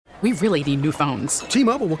We really need new phones.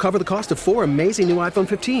 T-Mobile will cover the cost of 4 amazing new iPhone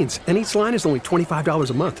 15s, and each line is only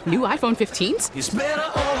 $25 a month. New iPhone 15s? It's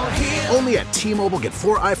better over here. Only at T-Mobile, get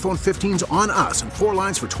 4 iPhone 15s on us and 4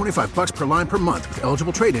 lines for $25 per line per month with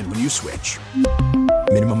eligible trade-in when you switch.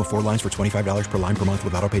 Minimum of 4 lines for $25 per line per month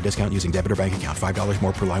with autopay discount using debit or bank account. $5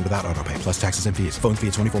 more per line without autopay, plus taxes and fees. Phone fee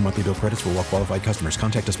at 24 monthly bill credits for well-qualified customers.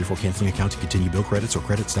 Contact us before canceling account to continue bill credits or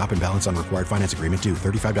credit stop and balance on required finance agreement due.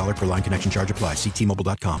 $35 per line connection charge applies. See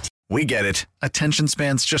T-Mobile.com. We get it. Attention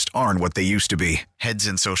spans just aren't what they used to be. Heads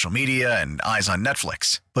in social media and eyes on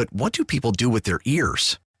Netflix. But what do people do with their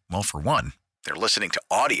ears? Well, for one, they're listening to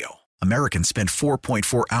audio. Americans spend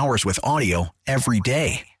 4.4 hours with audio every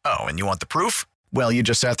day. Oh, and you want the proof? Well, you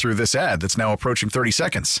just sat through this ad that's now approaching 30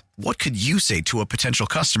 seconds. What could you say to a potential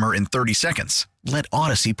customer in 30 seconds? Let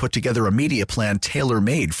Odyssey put together a media plan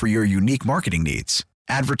tailor-made for your unique marketing needs.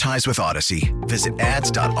 Advertise with Odyssey. Visit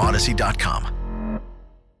ads.odyssey.com.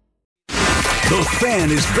 The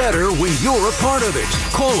Fan is better when you're a part of it.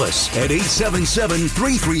 Call us at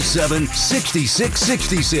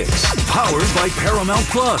 877-337-6666. Powered by Paramount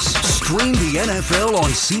Plus. Stream the NFL on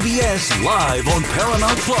CBS live on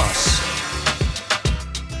Paramount Plus.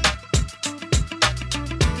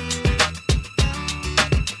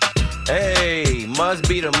 Hey, must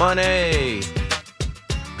be the money.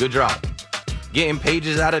 Good drop. Getting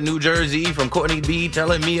pages out of New Jersey from Courtney B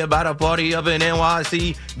telling me about a party up in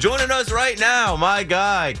NYC. Joining us right now, my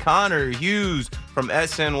guy, Connor Hughes from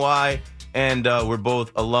SNY. And we're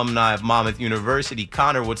both alumni of Monmouth University.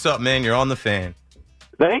 Connor, what's up, man? You're on the Fan.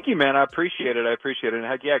 Thank you, man. I appreciate it. And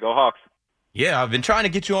heck yeah, go Hawks. Yeah, I've been trying to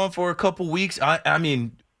get you on for a couple weeks. I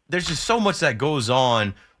mean, there's just so much that goes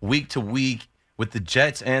on week to week with the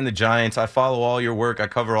Jets and the Giants. I follow all your work. I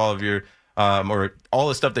cover all of your or all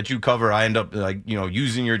the stuff that you cover. I end up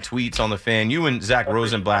using your tweets on the Fan. You and Zach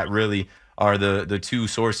Rosenblatt really are the two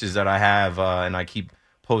sources that I have, and I keep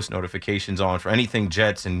post notifications on for anything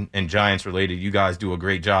Jets and Giants related. You guys do a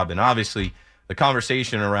great job, and obviously the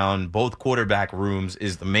conversation around both quarterback rooms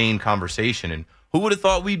is the main conversation. And who would have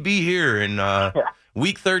thought we'd be here in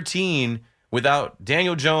Week 13 without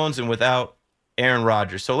Daniel Jones and without Aaron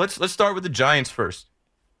Rodgers? So let's start with the Giants first.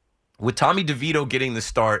 With Tommy DeVito getting the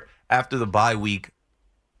start after the bye week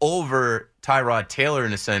over Tyrod Taylor,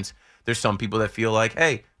 in a sense, there's some people that feel like,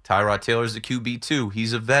 hey, Tyrod Taylor's the QB2.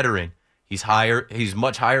 He's a veteran. He's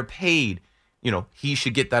much higher paid. He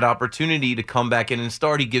should get that opportunity to come back in and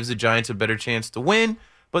start. He gives the Giants a better chance to win.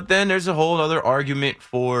 But then there's a whole other argument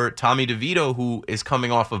for Tommy DeVito, who is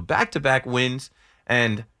coming off of back-to-back wins.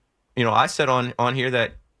 And, I said on here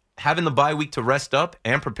that having the bye week to rest up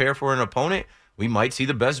and prepare for an opponent, we might see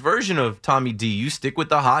the best version of Tommy D. You stick with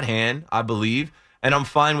the hot hand, I believe. And I'm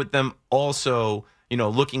fine with them also,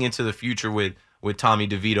 looking into the future with Tommy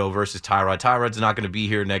DeVito versus Tyrod. Tyrod's not going to be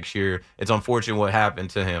here next year. It's unfortunate what happened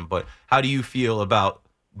to him. But how do you feel about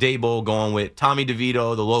Daboll going with Tommy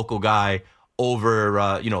DeVito, the local guy,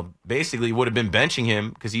 over, basically would have been benching him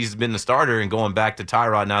because he's been the starter, and going back to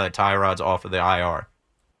Tyrod now that Tyrod's off of the IR?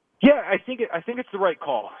 Yeah, I think it's the right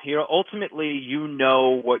call. Ultimately,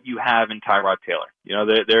 what you have in Tyrod Taylor.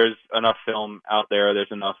 There's enough film out there.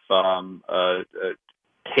 There's enough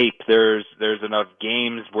tape. There's enough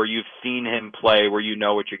games where you've seen him play, where you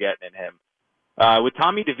know what you're getting in him. With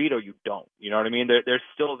Tommy DeVito, you don't. You know what I mean? There's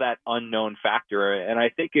still that unknown factor, and I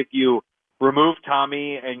think if you remove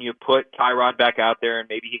Tommy and you put Tyrod back out there, and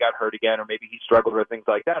maybe he got hurt again, or maybe he struggled or things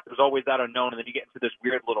like that, there's always that unknown, and then you get into this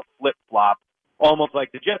weird little flip flop. Almost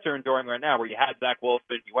like the Jets are enduring right now, where you had Zach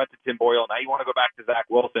Wilson, you went to Tim Boyle, now you want to go back to Zach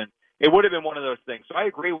Wilson. It would have been one of those things. So I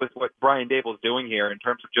agree with what Brian Daboll's doing here in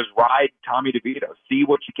terms of just ride Tommy DeVito, see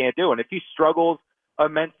what you can't do. And if he struggles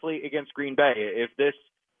immensely against Green Bay, if this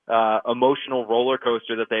emotional roller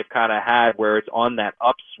coaster that they've kind of had where it's on that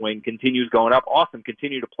upswing continues going up, awesome,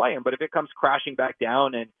 continue to play him. But if it comes crashing back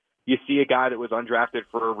down and you see a guy that was undrafted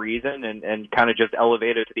for a reason and kind of just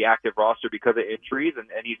elevated to the active roster because of injuries, and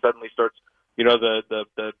he suddenly starts,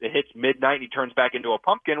 it hits midnight and he turns back into a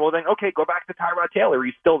pumpkin, well then, okay, go back to Tyrod Taylor.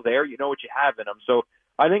 He's still there. You know what you have in him. So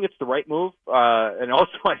I think it's the right move. And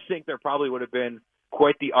also I think there probably would have been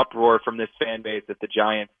quite the uproar from this fan base that the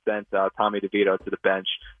Giants sent Tommy DeVito to the bench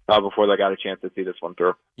before they got a chance to see this one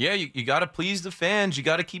through. Yeah, you got to please the fans. You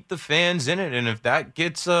got to keep the fans in it. And if that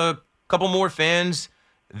gets a couple more fans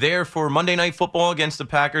there for Monday Night Football against the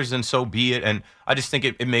Packers, and so be it. And I just think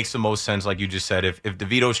it makes the most sense, like you just said. If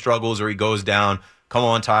DeVito struggles or he goes down, come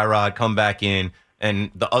on, Tyrod, come back in. And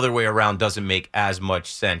the other way around doesn't make as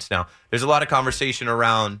much sense. Now, there's a lot of conversation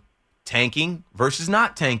around tanking versus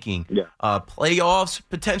not tanking. Yeah. Playoffs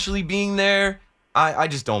potentially being there. I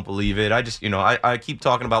just don't believe it. I keep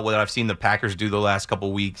talking about what I've seen the Packers do the last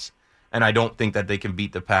couple weeks, and I don't think that they can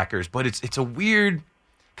beat the Packers. But it's a weird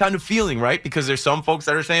kind of feeling, right? Because there's some folks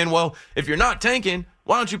that are saying, well, if you're not tanking,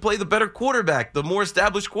 why don't you play the better quarterback, the more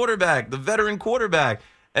established quarterback, the veteran quarterback?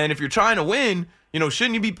 And if you're trying to win,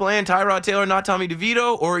 shouldn't you be playing Tyrod Taylor, not Tommy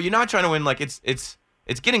DeVito? Or are you not trying to win? Like it's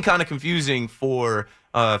getting kind of confusing for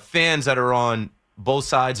fans that are on both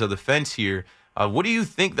sides of the fence here. What do you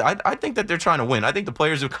think? I think that they're trying to win. I think the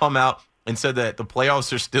players have come out and said that the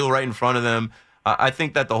playoffs are still right in front of them. I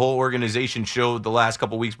think that the whole organization showed the last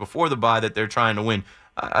couple weeks before the bye that they're trying to win.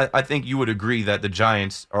 I think you would agree that the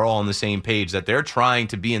Giants are all on the same page, that they're trying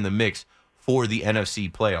to be in the mix for the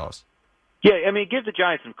NFC playoffs. Yeah, I mean, give the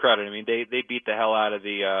Giants some credit. I mean, they beat the hell out of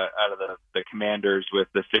the Commanders with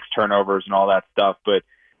the 6 turnovers and all that stuff. But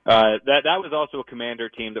that was also a Commander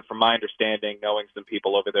team that, from my understanding, knowing some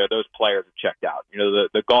people over there, those players have checked out.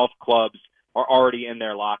 The golf clubs are already in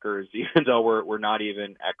their lockers, even though we're not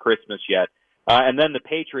even at Christmas yet. And then the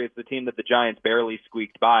Patriots, the team that the Giants barely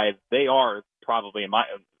squeaked by, they are probably, in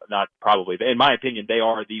my opinion, they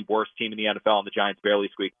are the worst team in the NFL, and the Giants barely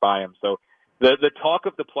squeaked by them. So the talk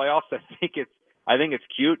of the playoffs, I think it's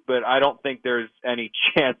cute, but I don't think there's any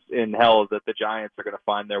chance in hell that the Giants are going to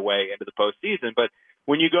find their way into the postseason. But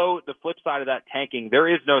when you go the flip side of that tanking, there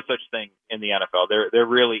is no such thing in the NFL. There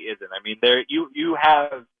really isn't. I mean, you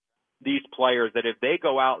have these players that if they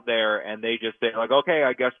go out there and they just say, like, okay,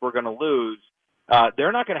 I guess we're going to lose,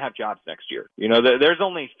 they're not going to have jobs next year. There's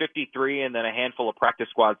only 53 and then a handful of practice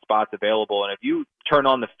squad spots available. And if you turn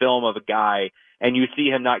on the film of a guy and you see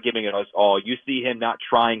him not giving it us all, you see him not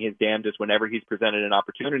trying his damnedest whenever he's presented an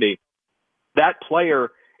opportunity, that player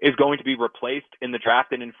is going to be replaced in the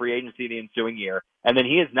draft and in free agency the ensuing year. And then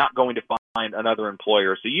he is not going to find another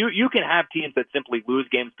employer. So you can have teams that simply lose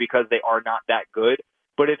games because they are not that good.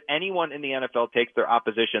 But if anyone in the NFL takes their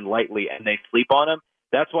opposition lightly and they sleep on them,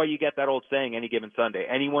 that's why you get that old saying, any given Sunday.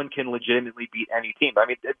 Anyone can legitimately beat any team. I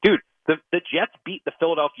mean, dude, the Jets beat the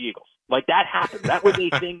Philadelphia Eagles. Like, that happened. That was a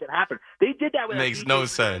thing that happened. They did that with Makes no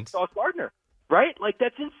sense. Sauce Gardner, right? Like,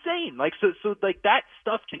 that's insane. Like, so like that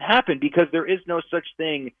stuff can happen because there is no such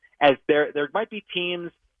thing as there might be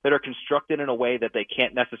teams that are constructed in a way that they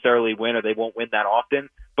can't necessarily win or they won't win that often,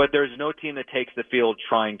 but there's no team that takes the field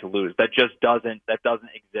trying to lose. That just doesn't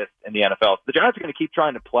exist in the NFL. So the Giants are going to keep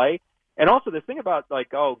trying to play. And also this thing about,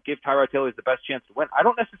 like, give Tyrod Taylor the best chance to win. I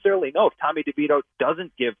don't necessarily know if Tommy DeVito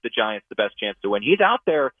doesn't give the Giants the best chance to win. He's out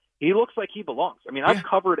there. He looks like he belongs. I mean, I've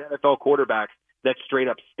covered NFL quarterbacks that straight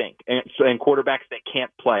up stink and quarterbacks that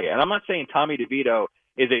can't play. And I'm not saying Tommy DeVito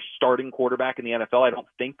is a starting quarterback in the NFL. I don't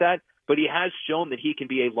think that. But he has shown that he can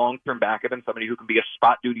be a long-term backup and somebody who can be a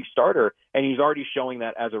spot duty starter, and he's already showing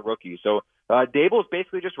that as a rookie. So Dable's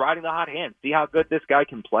basically just riding the hot hand. See how good this guy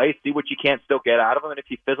can play, see what you can't still get out of him, and if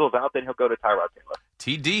he fizzles out, then he'll go to Tyrod Taylor.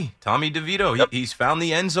 TD, Tommy DeVito, he's found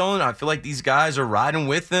the end zone. I feel like these guys are riding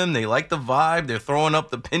with him. They like the vibe. They're throwing up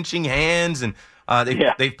the pinching hands, and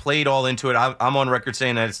they've played all into it. I'm on record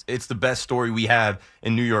saying that it's the best story we have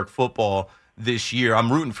in New York football this year.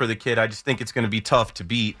 I'm rooting for the kid. I just think it's going to be tough to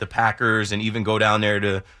beat the Packers and even go down there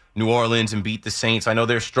to New Orleans and beat the Saints. I know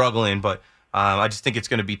they're struggling, but I just think it's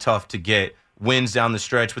going to be tough to get wins down the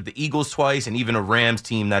stretch with the Eagles twice and even a Rams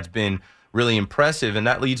team that's been really impressive. And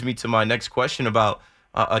that leads me to my next question about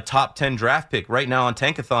a top 10 draft pick. Right now on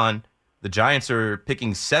Tankathon, the Giants are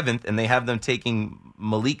picking 7th, and they have them taking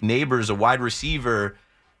Malik Neighbors, a wide receiver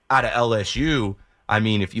out of LSU. I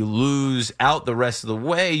mean, if you lose out the rest of the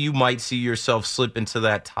way, you might see yourself slip into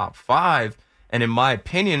that top 5. And in my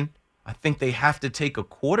opinion, I think they have to take a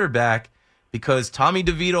quarterback because Tommy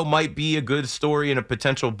DeVito might be a good story and a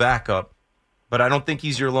potential backup, but I don't think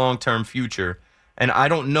he's your long-term future. And I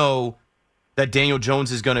don't know that Daniel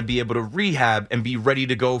Jones is going to be able to rehab and be ready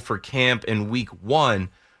to go for camp in week 1.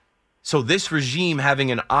 So this regime having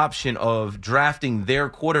an option of drafting their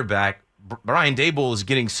quarterback, Brian Daboll is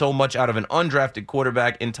getting so much out of an undrafted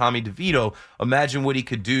quarterback in Tommy DeVito. Imagine what he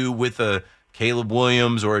could do with a Caleb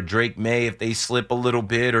Williams or a Drake May if they slip a little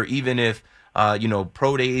bit, or even if,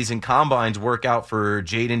 pro days and combines work out for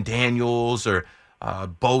Jaden Daniels or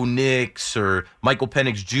Bo Nix or Michael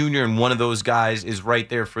Penix Jr., and one of those guys is right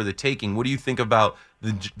there for the taking. What do you think about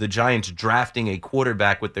the Giants drafting a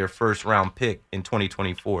quarterback with their first-round pick in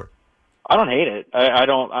 2024? I don't hate it. I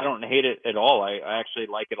don't hate it at all. I actually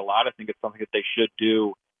like it a lot. I think it's something that they should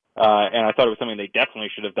do. And I thought it was something they definitely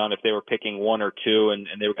should have done if they were picking 1 or 2 and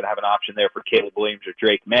they were going to have an option there for Caleb Williams or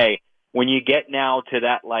Drake May. When you get now to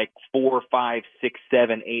that 4, 5, 6,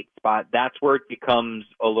 7, 8 spot, that's where it becomes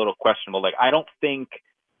a little questionable. I don't think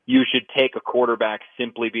you should take a quarterback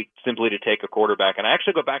simply to take a quarterback. And I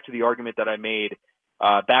actually go back to the argument that I made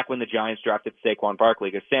back when the Giants drafted Saquon Barkley,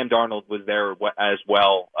 because Sam Darnold was there as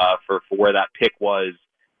well for where that pick was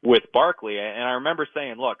with Barkley. And I remember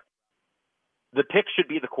saying, look, the pick should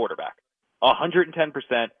be the quarterback, 110%,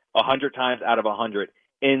 100 times out of 100,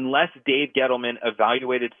 unless Dave Gettleman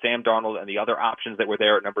evaluated Sam Darnold and the other options that were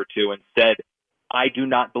there at number 2 and said, I do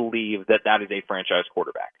not believe that is a franchise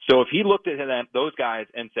quarterback. So if he looked at those guys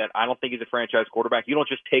and said, I don't think he's a franchise quarterback, you don't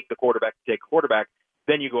just take the quarterback to take a quarterback.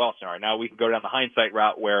 Then you go elsewhere. Now we can go down the hindsight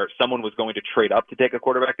route where someone was going to trade up to take a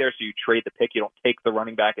quarterback there, so you trade the pick. You don't take the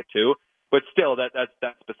running back at 2. But still, that's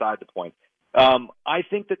beside the point. I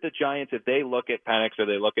think that the Giants, if they look at Penix or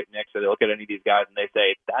they look at Nix or they look at any of these guys and they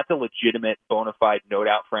say that's a legitimate, bona fide, no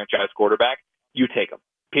doubt franchise quarterback, you take them.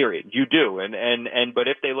 Period. You do. But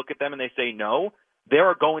if they look at them and they say no, there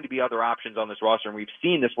are going to be other options on this roster, and we've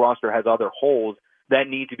seen this roster has other holes that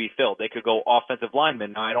need to be filled. They could go offensive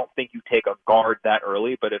lineman. Now, I don't think you take a guard that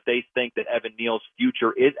early, but if they think that Evan Neal's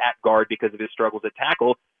future is at guard because of his struggles at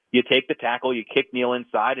tackle, you take the tackle, you kick Neal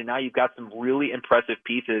inside, and now you've got some really impressive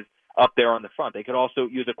pieces up there on the front. They could also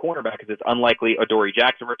use a cornerback because it's unlikely Adoree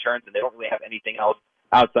Jackson returns, and they don't really have anything else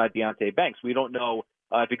outside Deonte Banks. We don't know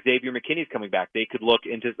if Xavier McKinney's coming back. They could look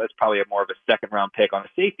into, that's probably more of a second-round pick on a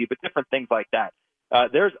safety, but different things like that.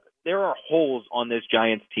 There are holes on this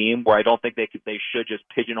Giants team where I don't think they should just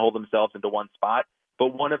pigeonhole themselves into one spot.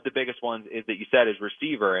 But one of the biggest ones is that you said is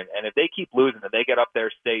receiver. And if they keep losing, and they get up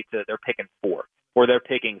there, they're picking 4 or they're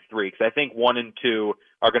picking 3, because I think 1 and 2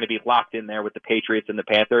 are going to be locked in there with the Patriots and the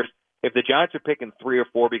Panthers. If the Giants are picking 3 or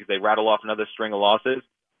 4 because they rattle off another string of losses,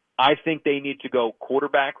 I think they need to go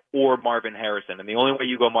quarterback or Marvin Harrison. And the only way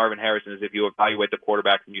you go Marvin Harrison is if you evaluate the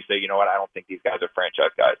quarterbacks and you say, you know what, I don't think these guys are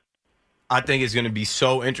franchise guys. I think it's going to be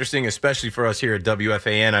so interesting, especially for us here at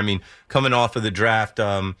WFAN. I mean, coming off of the draft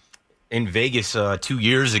in Vegas 2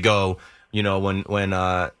 years ago, you know, when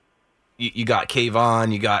you got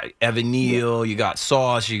Kayvon, you got Evan Neal, you got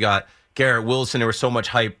Sauce, you got Garrett Wilson. There was so much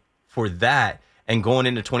hype for that. And going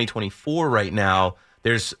into 2024 right now,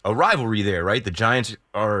 there's a rivalry there, right? The Giants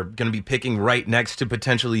are going to be picking right next to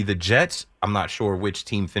potentially the Jets. I'm not sure which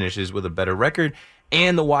team finishes with a better record.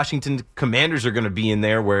 And the Washington Commanders are going to be in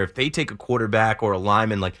there, where if they take a quarterback or a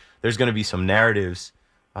lineman, like, there's going to be some narratives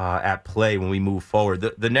at play when we move forward.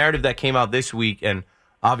 The narrative that came out this week, and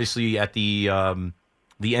obviously at the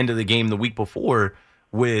end of the game the week before,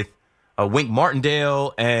 with Wink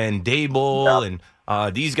Martindale and Dable and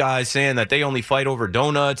these guys saying that they only fight over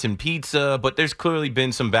donuts and pizza, but there's clearly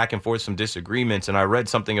been some back and forth, some disagreements. And I read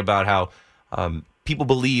something about how people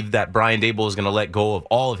believe that Brian Dable is going to let go of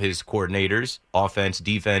all of his coordinators, offense,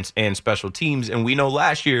 defense, and special teams. And we know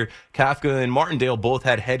last year, Kafka and Martindale both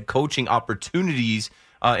had head coaching opportunities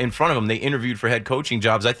in front of them. They interviewed for head coaching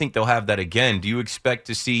jobs. I think they'll have that again. Do you expect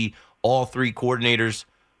to see all 3 coordinators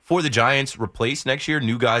for the Giants replaced next year,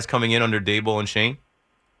 new guys coming in under Dable and Shane?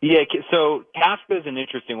 Yeah, so Kafka is an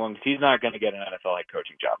interesting one because he's not going to get an NFL head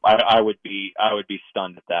coaching job. I would be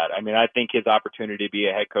stunned at that. I mean, I think his opportunity to be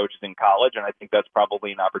a head coach is in college, and I think that's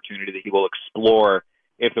probably an opportunity that he will explore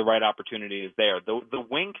if the right opportunity is there. The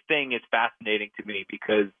Wink thing is fascinating to me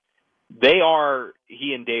because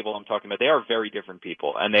he and Dable I'm talking about, they are very different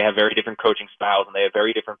people, and they have very different coaching styles, and they have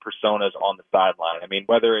very different personas on the sideline. I mean,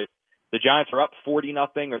 whether it's the Giants are up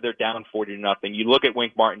 40-0 or they're down 40-0, you look at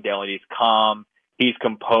Wink Martindale and he's calm. He's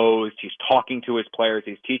composed. He's talking to his players.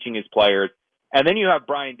 He's teaching his players. And then you have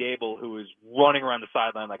Brian Dable, who is running around the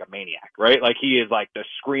sideline like a maniac, right? Like, he is like the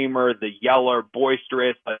screamer, the yeller,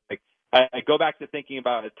 boisterous. Like, I go back to thinking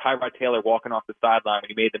about Tyrod Taylor walking off the sideline when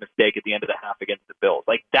he made the mistake at the end of the half against the Bills.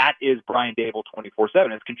 Like, that is Brian Dable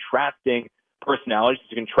 24/7. It's contrasting personalities.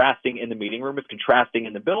 It's contrasting in the meeting room. It's contrasting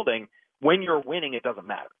in the building. When you're winning, it doesn't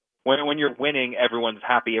matter. When you're winning, everyone's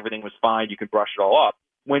happy. Everything was fine. You can brush it all off.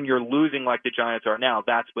 When you're losing like the Giants are now,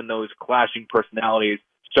 that's when those clashing personalities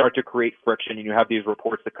start to create friction, and you have these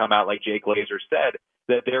reports that come out, like Jay Glazer said,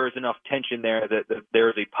 that there is enough tension there that there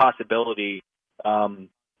is a possibility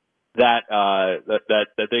that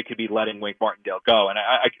they could be letting Wink Martindale go. And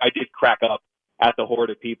I did crack up at the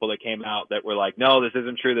horde of people that came out that were like, no, this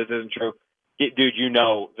isn't true, this isn't true. Dude, you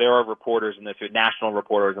know, there are reporters in this, national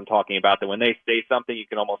reporters I'm talking about, that when they say something, you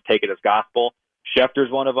can almost take it as gospel.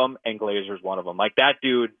 Schefter's one of them, and Glazer's one of them. Like, that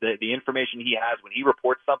dude, the information he has when he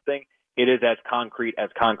reports something, it is as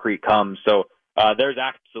concrete comes. So there's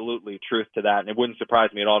absolutely truth to that, and it wouldn't surprise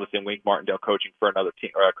me at all to see Wink Martindale coaching for another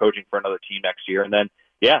team next year. And then,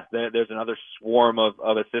 yeah, there's another swarm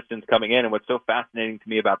of assistants coming in. And what's so fascinating to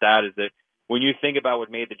me about that is that when you think about what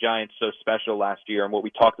made the Giants so special last year, and what we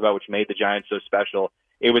talked about which made the Giants so special,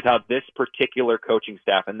 It was how this particular coaching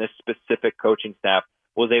staff and this specific coaching staff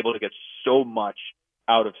was able to get so much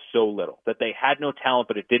out of so little, that they had no talent,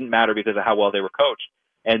 but it didn't matter because of how well they were coached.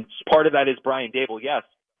 And part of that is Brian Dable, yes,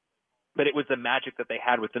 but it was the magic that they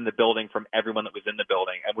had within the building from everyone that was in the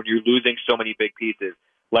building. And when you're losing so many big pieces,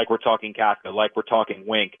 like we're talking Kafka, like we're talking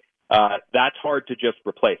Wink, that's hard to just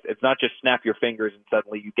replace. It's not just snap your fingers and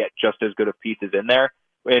suddenly you get just as good of pieces in there.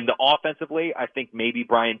 And offensively, I think maybe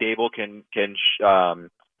Brian Dable can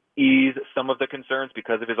ease some of the concerns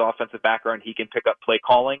because of his offensive background. He can pick up play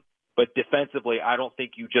calling. But defensively, I don't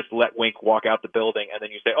think you just let Wink walk out the building and then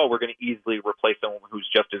you say, oh, we're going to easily replace someone who's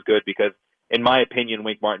just as good, because, in my opinion,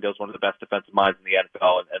 Wink Martindale is one of the best defensive minds in the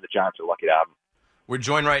NFL, and the Giants are lucky to have him. We're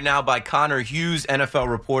joined right now by Connor Hughes, NFL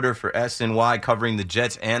reporter for SNY, covering the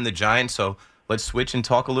Jets and the Giants. So let's switch and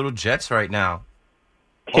talk a little Jets right now.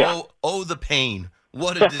 Yeah. Oh, the pain.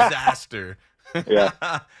 What a disaster. Yeah.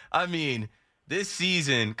 I mean, this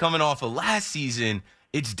season, coming off of last season,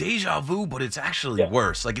 it's deja vu, but it's actually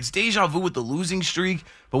worse. Like, it's deja vu with the losing streak,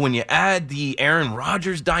 but when you add the Aaron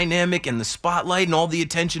Rodgers dynamic and the spotlight and all the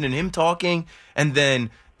attention and him talking, and then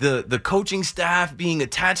the coaching staff being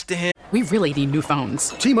attached to him. We really need new phones.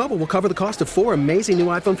 T-Mobile will cover the cost of 4 amazing new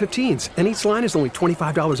iPhone 15s, and each line is only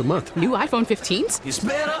 $25 a month. New iPhone 15s? It's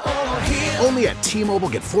better over here. Only at T-Mobile,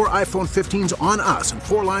 get 4 iPhone 15s on us and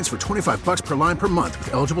 4 lines for $25 per line per month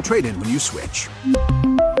with eligible trade-in when you switch.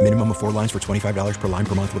 Minimum of 4 lines for $25 per line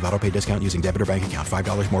per month with autopay discount using debit or bank account.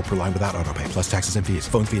 $5 more per line without autopay, plus taxes and fees.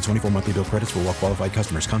 Phone fee at 24 monthly bill credits for well-qualified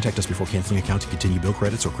customers. Contact us before canceling account to continue bill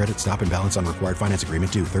credits or credit stop and balance on required finance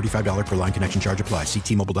agreement due. $35 per line connection charge applies. See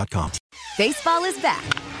T-Mobile.com. Baseball is back,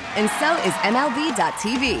 and so is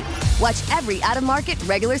MLB.tv. Watch every out-of-market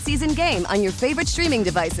regular season game on your favorite streaming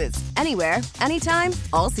devices, anywhere, anytime,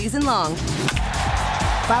 all season long.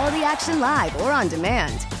 Follow the action live or on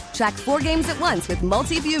demand. Track 4 games at once with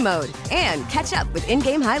multi-view mode and catch up with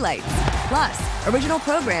in-game highlights. Plus, original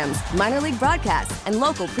programs, minor league broadcasts, and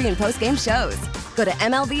local pre- and post-game shows. Go to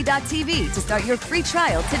MLB.tv to start your free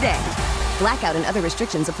trial today. Blackout and other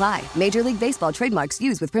restrictions apply. Major League Baseball trademarks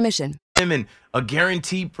used with permission. And a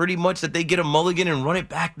guarantee pretty much that they get a mulligan and run it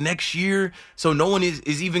back next year. So no one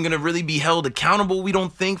is even going to really be held accountable, we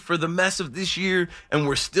don't think, for the mess of this year. And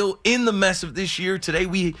we're still in the mess of this year. Today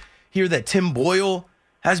we hear that Tim Boyle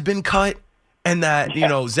has been cut, and that,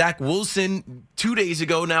 Zach Wilson, 2 days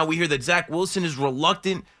ago now, we hear that Zach Wilson is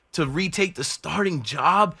reluctant to retake the starting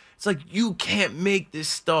job. It's like, you can't make this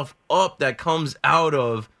stuff up that comes out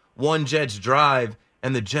of one Jets drive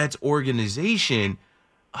and the Jets organization.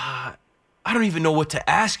 I don't even know what to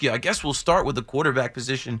ask you. I guess we'll start with the quarterback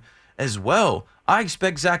position as well. I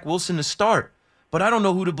expect Zach Wilson to start, but I don't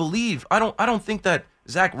know who to believe. I don't think that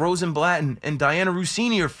Zach Rosenblatt and Diana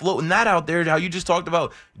Rossini are floating that out there. How you just talked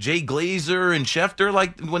about Jay Glazer and Schefter.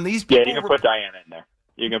 Like, when these people, you can put Diana in there.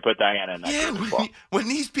 You can put Diana in that. Yeah, when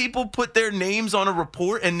these people put their names on a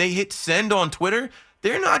report and they hit send on Twitter,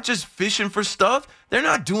 they're not just fishing for stuff. They're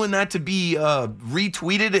not doing that to be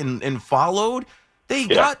retweeted and followed. They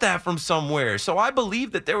got that from somewhere. So I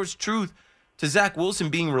believe that there was truth to Zach Wilson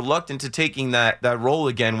being reluctant to taking that role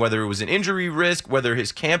again, whether it was an injury risk, whether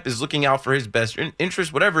his camp is looking out for his best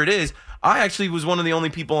interest, whatever it is. I actually was one of the only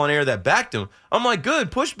people on air that backed him. I'm like,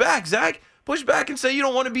 good, push back, Zach. Push back and say you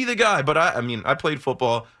don't want to be the guy. But I played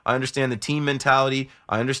football. I understand the team mentality.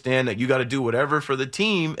 I understand that you got to do whatever for the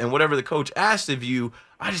team and whatever the coach asks of you.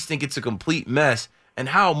 I just think it's a complete mess. And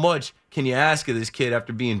how much can you ask of this kid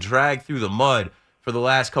after being dragged through the mud for the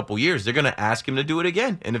last couple years? They're going to ask him to do it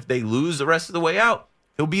again. And if they lose the rest of the way out,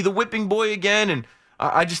 he'll be the whipping boy again. And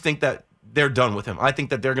I just think that they're done with him. I think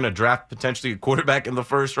that they're going to draft potentially a quarterback in the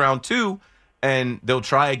first round too, and they'll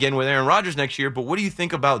try again with Aaron Rodgers next year. But what do you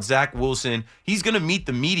think about Zach Wilson? He's going to meet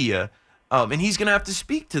the media, and he's going to have to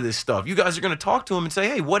speak to this stuff. You guys are going to talk to him and say,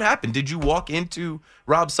 hey, what happened? Did you walk into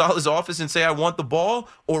Rob Saleh's office and say, I want the ball?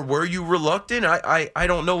 Or were you reluctant? I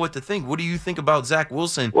don't know what to think. What do you think about Zach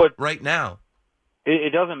Wilson right now?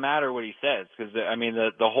 It doesn't matter what he says, because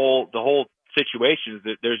the whole situation is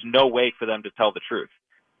that there's no way for them to tell the truth.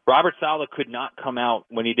 Robert Saleh could not come out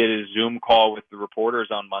when he did his Zoom call with the reporters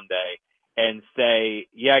on Monday and say,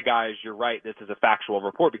 yeah, guys, you're right, this is a factual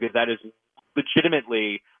report, because that is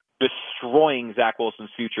legitimately destroying Zach Wilson's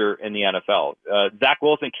future in the NFL. Zach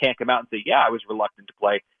Wilson can't come out and say, yeah, I was reluctant to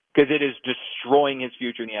play, because it is destroying his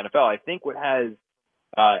future in the NFL. I think what has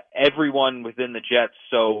everyone within the Jets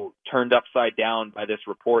so turned upside down by this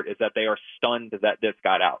report is that they are stunned that this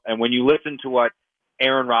got out. And when you listen to what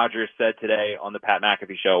Aaron Rodgers said today on the Pat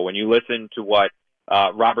McAfee show, when you listen to what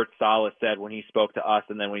Robert Saleh said when he spoke to us,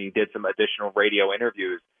 and then when he did some additional radio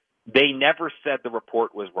interviews, they never said the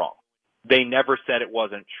report was wrong. they never said it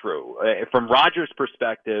wasn't true. From Rodgers'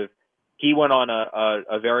 perspective, he went on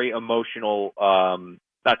a very emotional,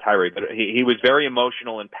 not tirade, but he was very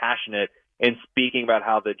emotional and passionate in speaking about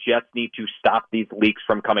how the Jets need to stop these leaks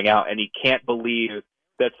from coming out, and he can't believe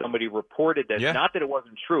that somebody reported this. Yeah. Not that it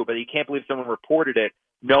wasn't true, but he can't believe someone reported it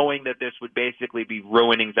knowing that this would basically be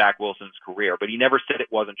ruining Zach Wilson's career. But he never said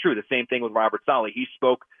it wasn't true. The same thing with Robert Saleh. He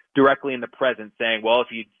spoke directly in the present saying, well, if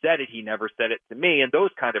he'd said it, he never said it to me, and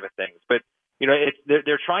those kind of things. But,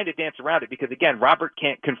 they're trying to dance around it because, again, Robert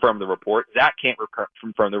can't confirm the report. Zach can't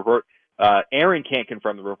confirm the report. Aaron can't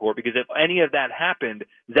confirm the report because if any of that happened,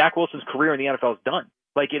 Zach Wilson's career in the NFL is done.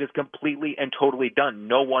 Like, it is completely and totally done.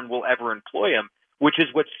 No one will ever employ him, which is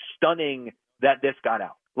what's stunning that this got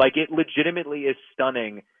out. Like, it legitimately is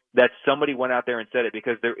stunning that somebody went out there and said it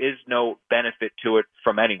because there is no benefit to it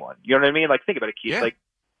from anyone. You know what I mean? Like, think about it, Keith. Yeah. Like,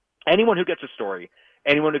 anyone who gets a story,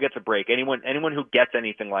 anyone who gets a break, anyone who gets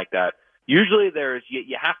anything like that, usually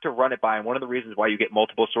you have to run it by, and one of the reasons why you get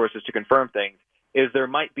multiple sources to confirm things is there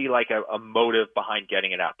might be like a motive behind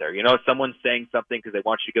getting it out there. Someone's saying something because they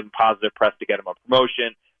want you to give them positive press to get them a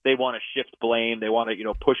promotion. They want to shift blame. They want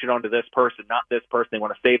to, push it onto this person, not this person. They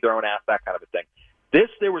want to save their own ass, that kind of a thing.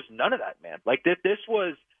 There was none of that, man. Like this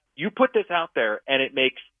was, you put this out there and it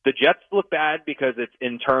makes the Jets look bad because it's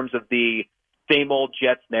in terms of the same old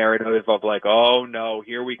Jets narrative of like, oh no,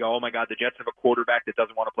 here we go. Oh my God, the Jets have a quarterback that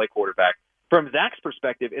doesn't want to play quarterback. From Zach's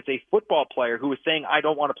perspective, it's a football player who is saying, I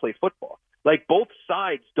don't want to play football. Like, both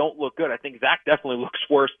sides don't look good. I think Zach definitely looks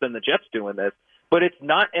worse than the Jets doing this, but it's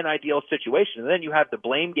not an ideal situation. And then you have the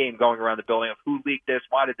blame game going around the building of who leaked this,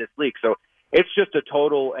 why did this leak? So it's just a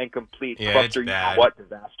total and complete cluster,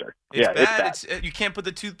 disaster. It's bad. You can't put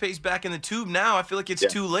the toothpaste back in the tube now. I feel like it's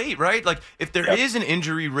too late, right? Like, if there is an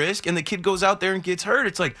injury risk and the kid goes out there and gets hurt,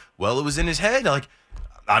 it's like, well, it was in his head. Like,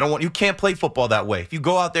 you can't play football that way. If you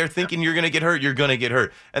go out there thinking you're going to get hurt, you're going to get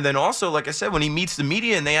hurt. And then also, like I said, when he meets the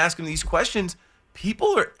media and they ask him these questions,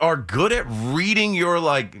 people are good at reading your,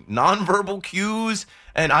 like, nonverbal cues.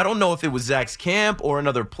 And I don't know if it was Zach's camp or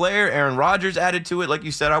another player. Aaron Rodgers added to it. Like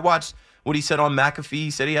you said, I watched what he said on McAfee.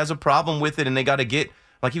 He said he has a problem with it, and they got to get,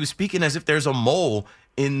 like, he was speaking as if there's a mole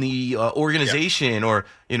in the organization or,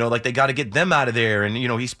 like they got to get them out of there. And,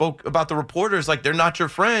 he spoke about the reporters like they're not your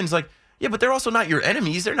friends. Like, yeah, but they're also not your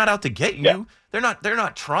enemies. They're not out to get you. Yeah. They're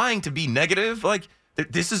not trying to be negative. Like,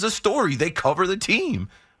 this is a story. They cover the team.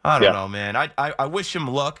 I don't know, man. I wish him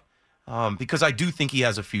luck because I do think he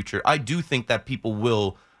has a future. I do think that people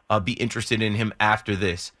will be interested in him after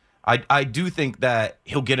this. I do think that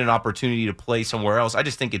he'll get an opportunity to play somewhere else. I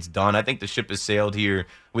just think it's done. I think the ship has sailed here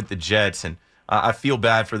with the Jets, and I feel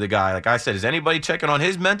bad for the guy. Like I said, is anybody checking on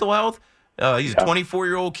his mental health? He's a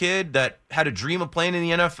 24-year-old kid that had a dream of playing in the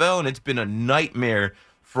NFL, and it's been a nightmare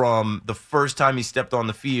from the first time he stepped on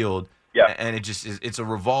the field. Yeah, and it's a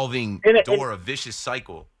revolving door, a vicious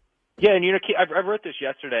cycle. Yeah, and I wrote this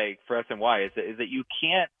yesterday for SNY. Is that you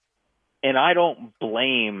can't, and I don't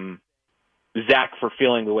blame Zach for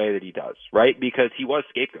feeling the way that he does, right? Because he was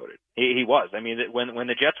scapegoated. He was. I mean, when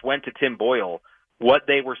the Jets went to Tim Boyle, what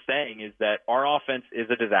they were saying is that our offense is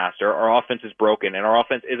a disaster, our offense is broken, and our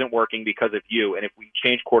offense isn't working because of you, and if we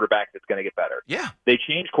change quarterbacks, it's going to get better. Yeah. They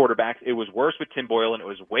changed quarterbacks. It was worse with Tim Boyle, and it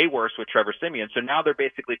was way worse with Trevor Siemian. So now they're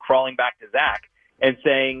basically crawling back to Zach and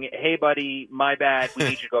saying, hey, buddy, my bad, we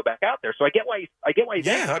need you to go back out there. So I get why he's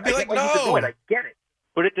yeah, I'd be like, no. I get it.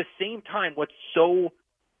 But at the same time, what's so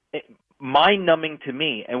mind-numbing to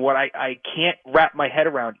me, and what I can't wrap my head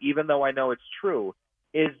around, even though I know it's true,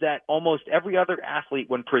 is that almost every other athlete,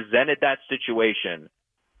 when presented that situation,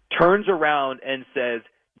 turns around and says,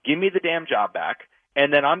 give me the damn job back,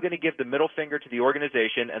 and then I'm going to give the middle finger to the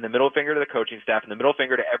organization and the middle finger to the coaching staff and the middle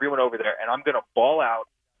finger to everyone over there, and I'm going to ball out,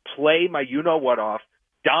 play my you-know-what off,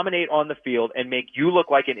 dominate on the field, and make you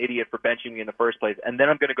look like an idiot for benching me in the first place, and then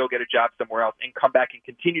I'm going to go get a job somewhere else and come back and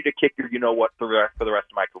continue to kick your you-know-what for the rest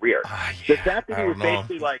of my career. The fact that he was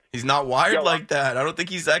basically like... He's not wired like that. I don't think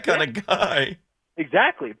he's that kind of guy.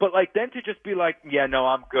 Exactly. But, like, then to just be like, yeah, no,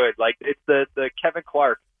 I'm good. Like, it's the Kevin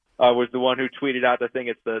Clark was the one who tweeted out the thing.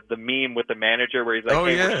 It's the meme with the manager where he's like,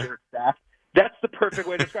 we're short staffed. That's the perfect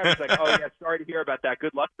way to describe it. It's like, oh, yeah, sorry to hear about that.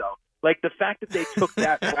 Good luck, though. Like, the fact that they took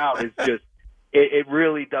that route is just, it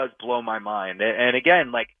really does blow my mind. And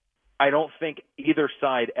again, like, I don't think either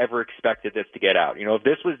side ever expected this to get out. If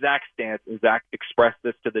this was Zach's stance and Zach expressed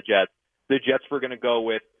this to the Jets were going to go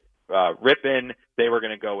with Rippin, they were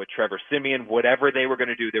going to go with Trevor Siemian, whatever they were going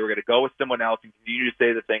to do, they were going to go with someone else and continue to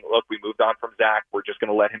say the thing, look, we moved on from Zach, we're just going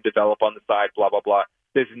to let him develop on the side, blah, blah, blah.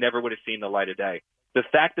 This never would have seen the light of day. The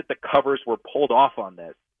fact that the covers were pulled off on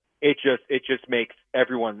this it just makes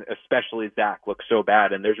everyone, especially Zach, look so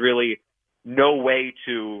bad. And there's really no way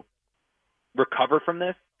to recover from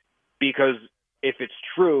this, because if it's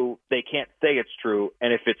true, they can't say it's true.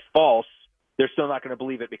 And if it's false, they're still not going to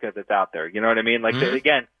believe it because it's out there. You know what I mean? Like,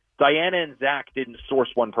 again, Diana and Zach didn't source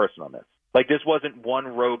one person on this. Like, this wasn't one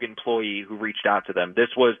rogue employee who reached out to them. This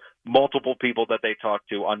was multiple people that they talked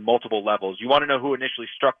to on multiple levels. You want to know who initially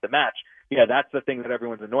struck the match? Yeah, that's the thing that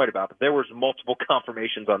everyone's annoyed about. But there was multiple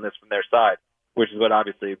confirmations on this from their side, which is what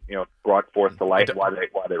obviously, brought forth to light why they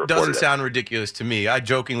reported it. Doesn't sound ridiculous to me. I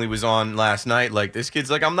jokingly was on last night, like, this kid's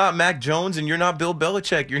like, I'm not Mac Jones and you're not Bill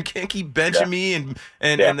Belichick. You can't keep benching me and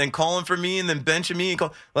then calling for me and then benching me.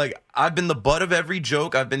 Like, I've been the butt of every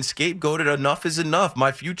joke. I've been scapegoated. Enough is enough.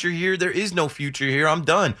 My future here, there is no future here. I'm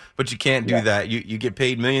done. But you can't do that. You get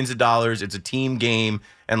paid millions of dollars. It's a team game.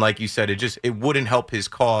 And like you said, it wouldn't help his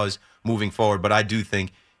cause moving forward. But I do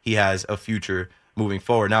think he has a future moving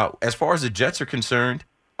forward. Now, as far as the Jets are concerned,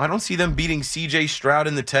 I don't see them beating C.J. Stroud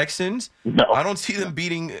and the Texans. No. I don't see them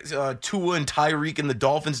beating Tua and Tyreek and the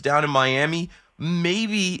Dolphins down in Miami.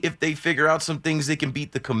 Maybe if they figure out some things, they can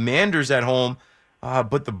beat the Commanders at home.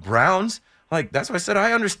 But the Browns, that's why I said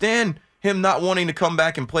I understand him not wanting to come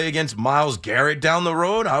back and play against Myles Garrett down the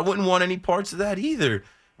road. I wouldn't want any parts of that either.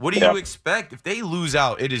 What do you expect? If they lose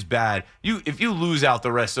out, it is bad. If you lose out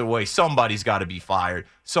the rest of the way, somebody's got to be fired.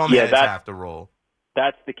 Some heads have to roll.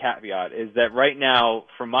 That's the caveat, is that right now,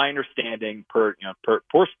 from my understanding, per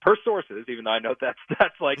sources, even though I know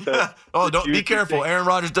that's like the don't be careful. thing. Aaron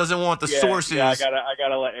Rodgers doesn't want the sources. Yeah, I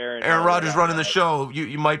gotta let Aaron. Aaron Rodgers running the show.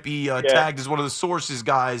 You might be tagged as one of the sources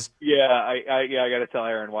guys. Yeah, I gotta tell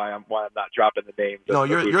Aaron why I'm not dropping the names. No,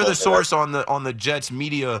 you're the source on the Jets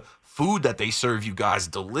media food that they serve you guys.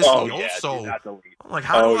 Delicious. Dude, that's elite. I'm like,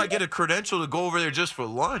 how do I get a credential to go over there just for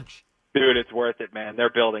lunch? Dude, it's worth it, man. Their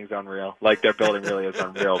building's unreal. Like, their building really is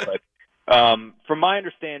unreal. But from my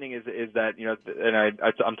understanding is that, and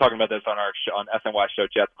I'm talking about this on our show, on SNY show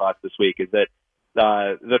Jets Class this week, is that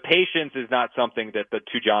the patience is not something that the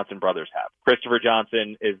two Johnson brothers have. Christopher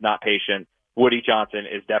Johnson is not patient. Woody Johnson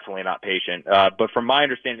is definitely not patient. But from my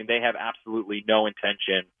understanding, they have absolutely no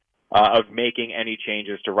intention of making any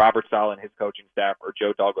changes to Robert Saleh and his coaching staff, or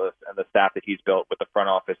Joe Douglas and the staff that he's built with the front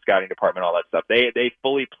office, scouting department, all that stuff. They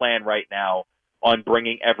fully plan right now on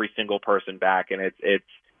bringing every single person back, and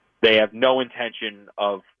they have no intention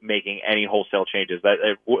of making any wholesale changes.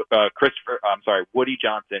 Woody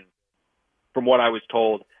Johnson, from what I was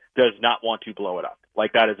told, does not want to blow it up.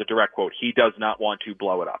 Like, that is a direct quote. He does not want to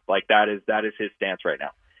blow it up. Like, that is his stance right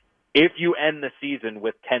now. If you end the season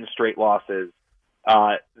with 10 straight losses,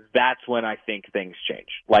 that's when I think things change.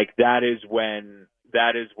 Like, that is when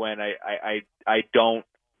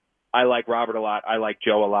I like Robert a lot. I like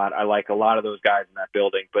Joe a lot. I like a lot of those guys in that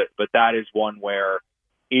building, but that is one where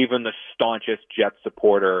even the staunchest Jets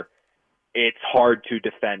supporter, it's hard to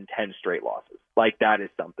defend 10 straight losses. Like, that is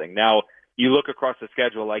something. Now, you look across the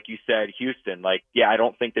schedule, like you said, Houston, I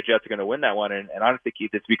don't think the Jets are going to win that one. And honestly,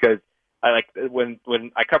 Keith, it's because when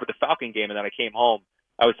I covered the Falcon game and then I came home,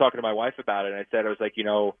 I was talking to my wife about it, and I said,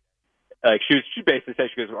 she basically said,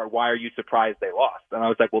 she goes, why are you surprised they lost? And I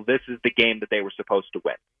was like, well, this is the game that they were supposed to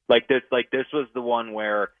win. This was the one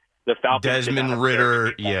where the Falcons, Desmond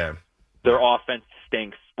Ridder, their offense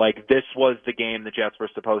stinks. Like, this was the game the Jets were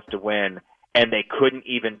supposed to win, and they couldn't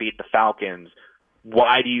even beat the Falcons.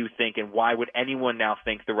 Why do you think, and why would anyone now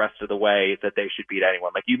think the rest of the way that they should beat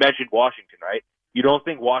anyone? Like, you mentioned Washington, right? You don't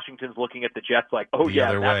think Washington's looking at the Jets like, that's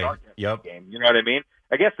our game. You know what I mean?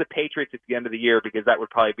 I guess the Patriots at the end of the year, because that would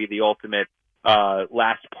probably be the ultimate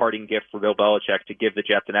last parting gift for Bill Belichick, to give the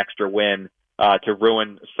Jets an extra win to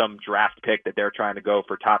ruin some draft pick that they're trying to go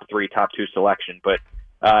for top 3, top 2 selection. But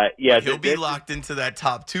he'll be locked into that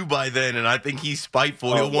top 2 by then, and I think he's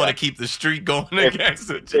spiteful. He'll want to keep the streak going against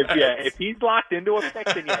the Jets. If he's locked into a pick,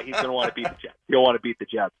 then he's going to want to beat the Jets. He'll want to beat the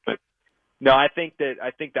Jets. But no, I think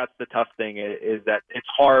that's the tough thing, is that it's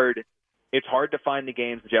hard. It's hard to find the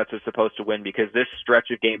games the Jets are supposed to win, because this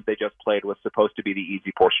stretch of games they just played was supposed to be the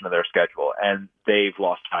easy portion of their schedule, and they've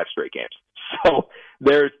lost 5 straight games. So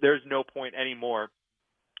there's no point anymore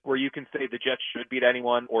where you can say the Jets should beat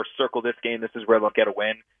anyone or circle this game, this is where they'll get a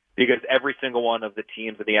win, because every single one of the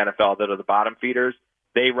teams in the NFL that are the bottom feeders,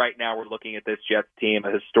 they right now are looking at this Jets team,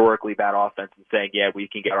 a historically bad offense, and saying, we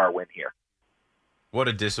can get our win here. What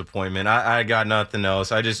a disappointment. I got nothing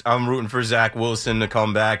else. I'm rooting for Zach Wilson to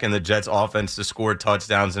come back and the Jets offense to score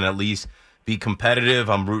touchdowns and at least be competitive.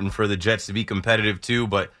 I'm rooting for the Jets to be competitive too,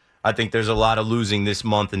 but I think there's a lot of losing this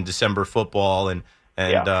month in December football, and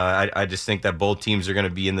I just think that both teams are going to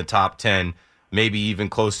be in the top 10 maybe even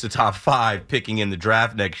close to top 5 picking in the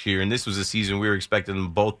draft next year. And this was a season we were expecting them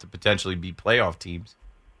both to potentially be playoff teams.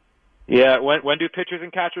 Yeah, when do pitchers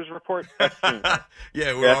and catchers report?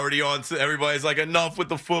 Yeah, we're already on. Everybody's like, enough with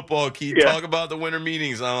the football, Keith. Talk about the winter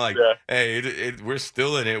meetings. And I'm like, hey, we're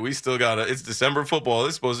still in it. We still got it. It's December football.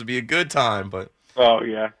 It's supposed to be a good time, but. Oh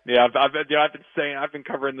yeah. I've been saying, I've been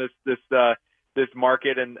covering this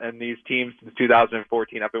market and these teams since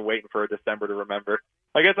 2014. I've been waiting for a December to remember.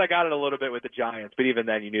 I guess I got it a little bit with the Giants, but even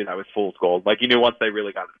then, you knew that was fool's gold. Like, you knew once they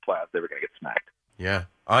really got into the playoffs, they were going to get smacked. Yeah.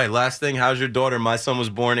 All right, last thing. How's your daughter? My son was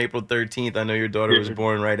born April 13th. I know your daughter was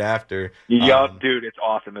born right after. Dude, it's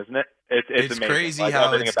awesome, isn't it? It's amazing. Crazy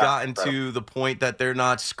how it's gotten to the point that they're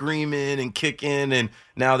not screaming and kicking, and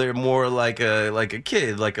now they're more like a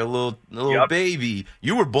kid, like a little baby.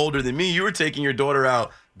 You were bolder than me. You were taking your daughter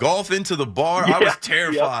out golf into the bar. I was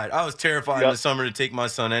terrified. I was terrified in the summer to take my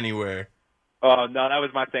son anywhere. Oh, no, that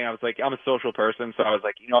was my thing. I was like, I'm a social person, so I was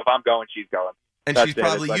like, if I'm going, she's going. And she's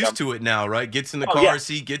probably used to it now, right? Gets in the car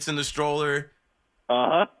seat, gets in the stroller.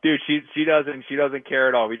 Dude, she doesn't care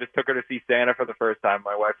at all. We just took her to see Santa for the first time.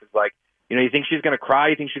 My wife was like, you think she's going to cry?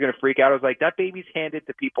 You think she's going to freak out? I was like, that baby's handed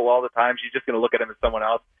to people all the time. She's just going to look at him as someone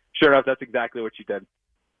else. Sure enough, that's exactly what she did.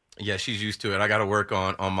 Yeah, she's used to it. I got to work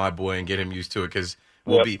on my boy and get him used to it because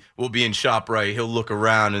we'll be in ShopRite. He'll look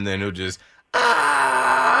around and then he'll just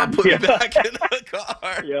put me back in the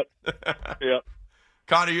car. Yep.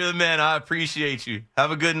 Connor, you're the man. I appreciate you.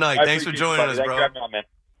 Have a good night. Thanks for joining us, bro.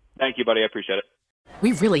 Thank you, buddy. I appreciate it.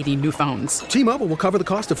 We really need new phones. T-Mobile will cover the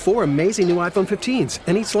cost of 4 amazing new iPhone 15s,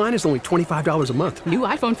 and each line is only $25 a month. New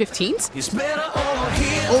iPhone 15s? It's better over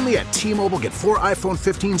here. Only at T-Mobile, get 4 iPhone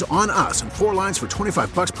 15s on us and 4 lines for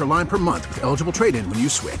 $25 per line per month with eligible trade-in when you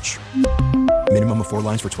switch. Minimum of 4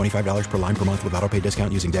 lines for $25 per line per month with autopay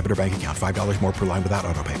discount using debit or bank account. $5 more per line without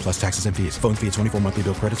autopay, plus taxes and fees. Phone fee at 24 monthly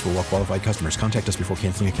bill credits for well-qualified customers. Contact us before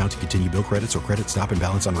canceling account to continue bill credits or credit stop and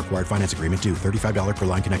balance on required finance agreement due. $35 per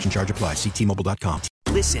line connection charge applies. See T-Mobile.com.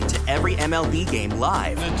 Listen to every MLB game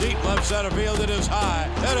live. In the deep left center field, it is high,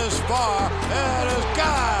 it is far, it is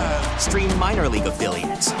gone. Stream minor league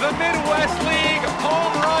affiliates. The Midwest League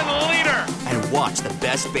home run leader. And watch the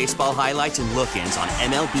best baseball highlights and look-ins on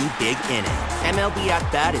MLB Big Inning. MLB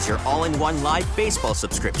At Bat is your all-in-one live baseball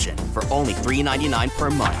subscription for only $3.99 per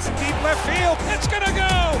month. Deep left field, it's gonna go.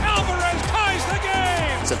 Alvarez ties the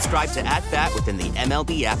game. Subscribe to At Bat within the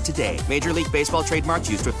MLB app today. Major League Baseball trademarks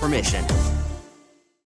used with permission.